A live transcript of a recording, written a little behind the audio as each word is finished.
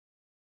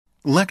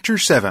Lecture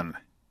 7.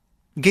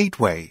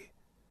 Gateway.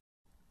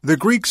 The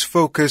Greeks'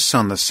 focus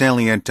on the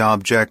salient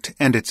object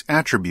and its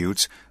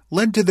attributes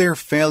led to their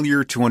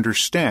failure to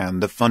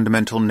understand the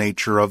fundamental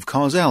nature of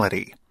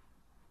causality.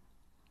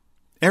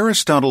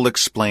 Aristotle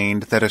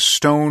explained that a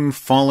stone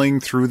falling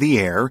through the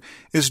air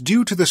is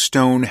due to the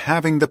stone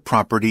having the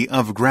property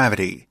of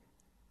gravity.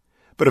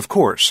 But of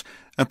course,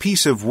 a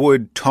piece of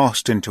wood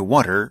tossed into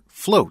water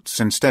floats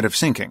instead of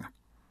sinking.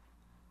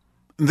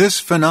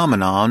 This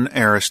phenomenon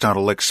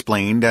Aristotle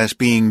explained as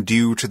being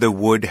due to the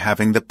wood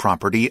having the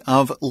property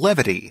of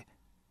levity.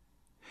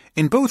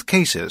 In both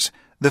cases,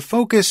 the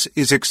focus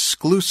is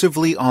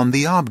exclusively on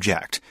the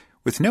object,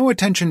 with no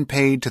attention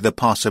paid to the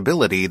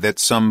possibility that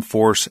some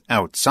force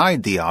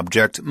outside the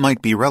object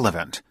might be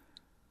relevant.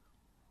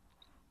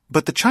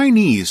 But the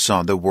Chinese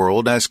saw the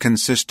world as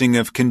consisting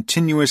of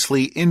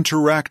continuously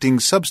interacting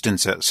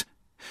substances,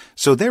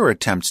 so their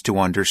attempts to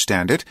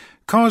understand it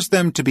caused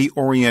them to be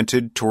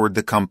oriented toward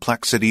the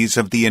complexities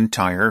of the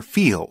entire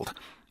field,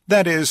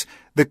 that is,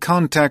 the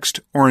context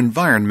or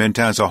environment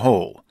as a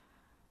whole.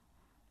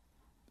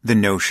 The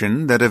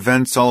notion that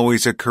events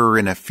always occur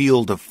in a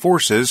field of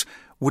forces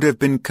would have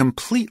been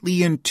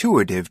completely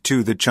intuitive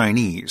to the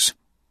Chinese.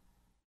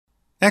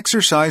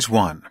 Exercise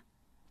 1.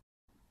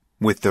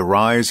 With the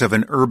rise of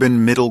an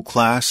urban middle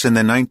class in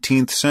the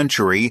 19th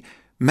century,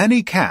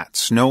 many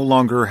cats no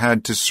longer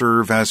had to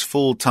serve as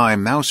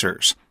full-time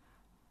mousers.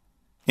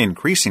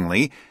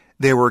 Increasingly,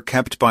 they were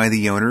kept by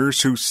the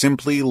owners who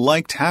simply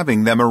liked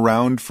having them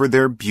around for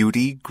their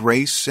beauty,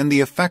 grace, and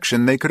the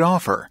affection they could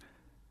offer.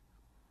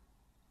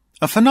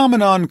 A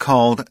phenomenon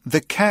called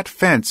the cat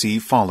fancy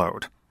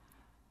followed.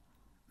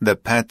 The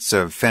pets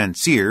of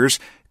fanciers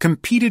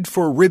competed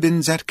for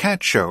ribbons at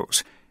cat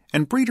shows,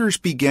 and breeders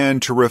began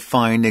to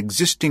refine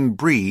existing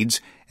breeds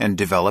and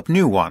develop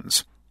new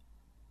ones.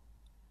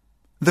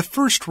 The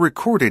first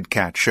recorded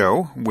cat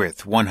show,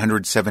 with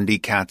 170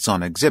 cats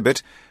on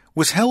exhibit,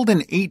 was held in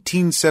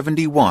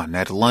 1871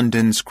 at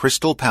London's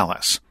Crystal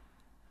Palace.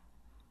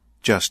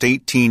 Just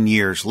 18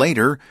 years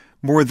later,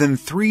 more than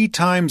 3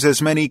 times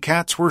as many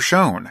cats were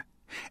shown,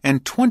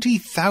 and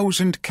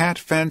 20,000 cat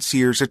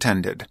fanciers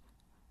attended.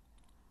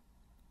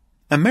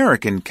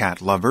 American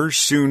cat lovers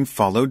soon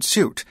followed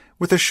suit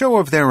with a show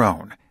of their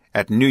own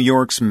at New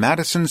York's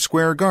Madison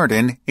Square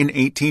Garden in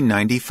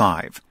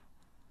 1895.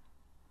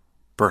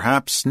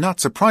 Perhaps not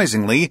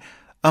surprisingly,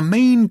 a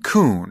Maine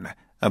Coon,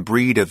 a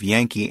breed of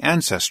Yankee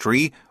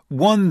ancestry,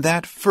 won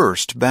that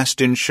first Best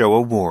in Show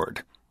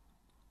award.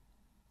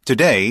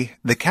 Today,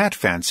 the cat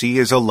fancy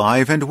is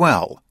alive and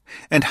well,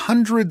 and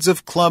hundreds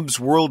of clubs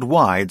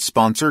worldwide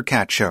sponsor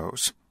cat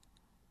shows.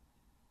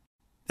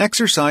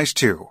 Exercise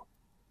 2.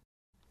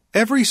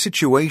 Every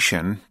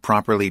situation,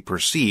 properly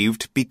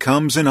perceived,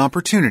 becomes an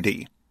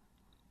opportunity.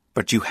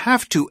 But you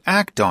have to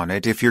act on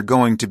it if you're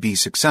going to be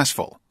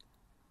successful.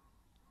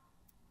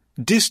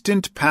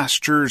 Distant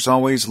pastures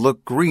always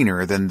look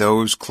greener than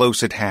those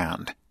close at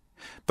hand,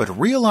 but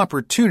real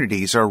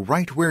opportunities are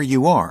right where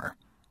you are.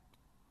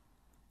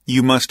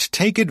 You must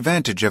take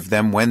advantage of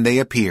them when they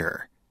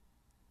appear.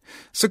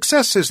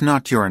 Success is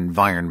not your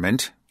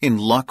environment, in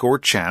luck or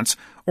chance,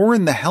 or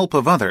in the help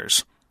of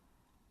others.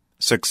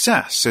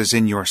 Success is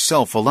in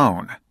yourself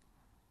alone.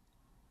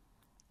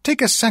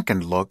 Take a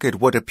second look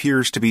at what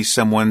appears to be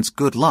someone's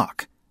good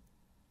luck.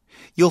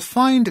 You'll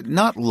find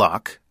not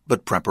luck,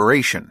 but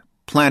preparation,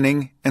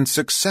 planning, and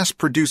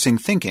success-producing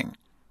thinking.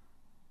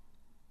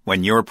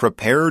 When you're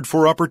prepared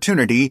for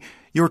opportunity,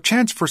 your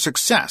chance for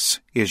success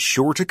is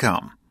sure to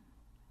come.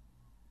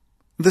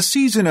 The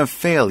season of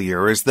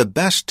failure is the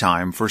best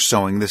time for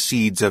sowing the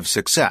seeds of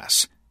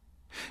success.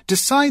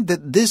 Decide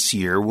that this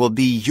year will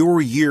be your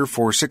year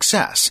for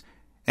success,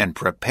 and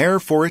prepare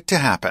for it to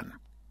happen.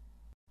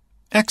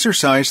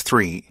 Exercise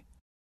 3.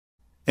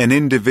 An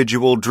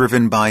individual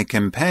driven by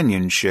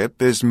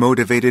companionship is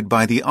motivated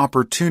by the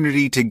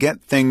opportunity to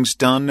get things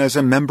done as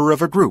a member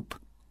of a group.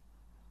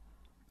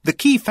 The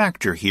key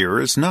factor here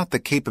is not the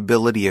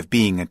capability of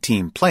being a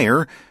team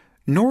player,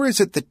 nor is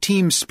it the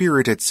team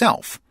spirit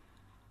itself.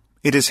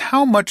 It is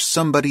how much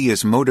somebody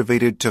is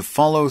motivated to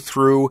follow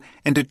through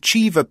and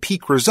achieve a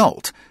peak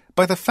result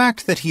by the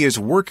fact that he is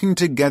working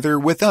together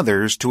with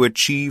others to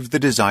achieve the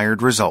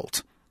desired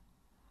result.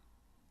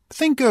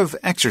 Think of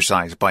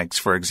exercise bikes,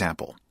 for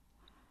example.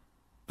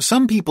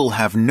 Some people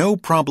have no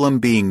problem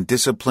being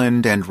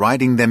disciplined and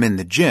riding them in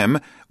the gym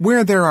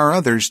where there are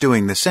others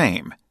doing the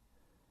same.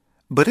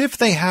 But if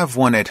they have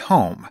one at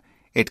home,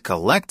 it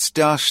collects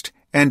dust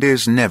and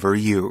is never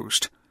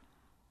used.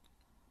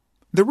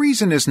 The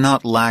reason is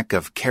not lack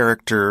of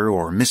character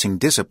or missing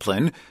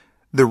discipline.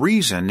 The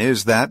reason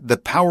is that the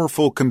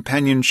powerful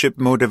companionship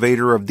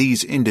motivator of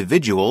these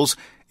individuals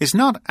is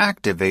not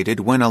activated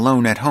when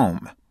alone at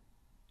home.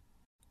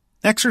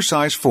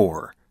 Exercise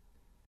 4.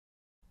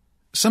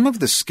 Some of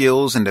the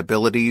skills and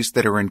abilities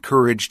that are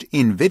encouraged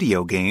in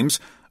video games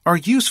are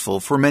useful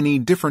for many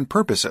different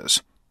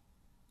purposes.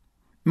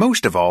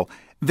 Most of all,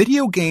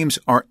 video games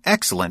are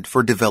excellent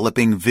for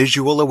developing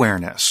visual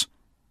awareness.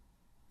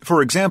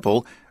 For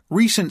example,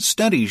 Recent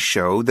studies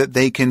show that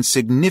they can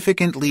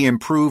significantly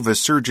improve a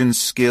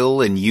surgeon's skill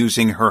in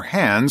using her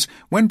hands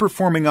when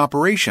performing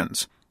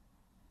operations.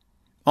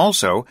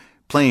 Also,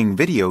 playing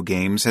video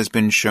games has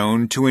been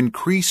shown to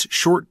increase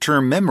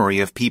short-term memory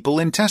of people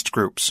in test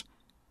groups.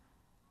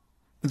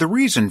 The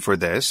reason for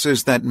this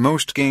is that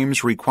most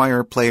games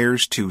require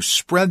players to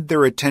spread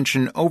their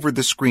attention over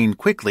the screen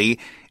quickly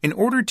in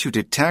order to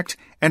detect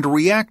and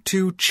react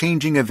to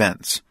changing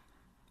events.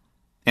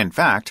 In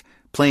fact,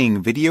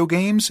 playing video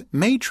games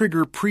may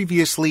trigger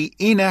previously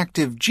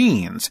inactive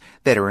genes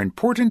that are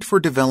important for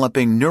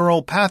developing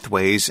neural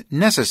pathways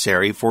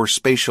necessary for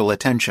spatial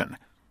attention.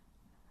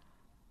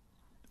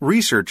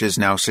 Research is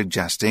now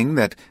suggesting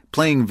that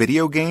playing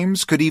video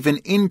games could even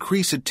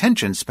increase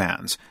attention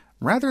spans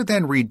rather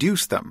than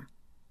reduce them.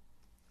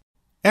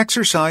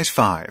 Exercise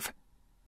 5.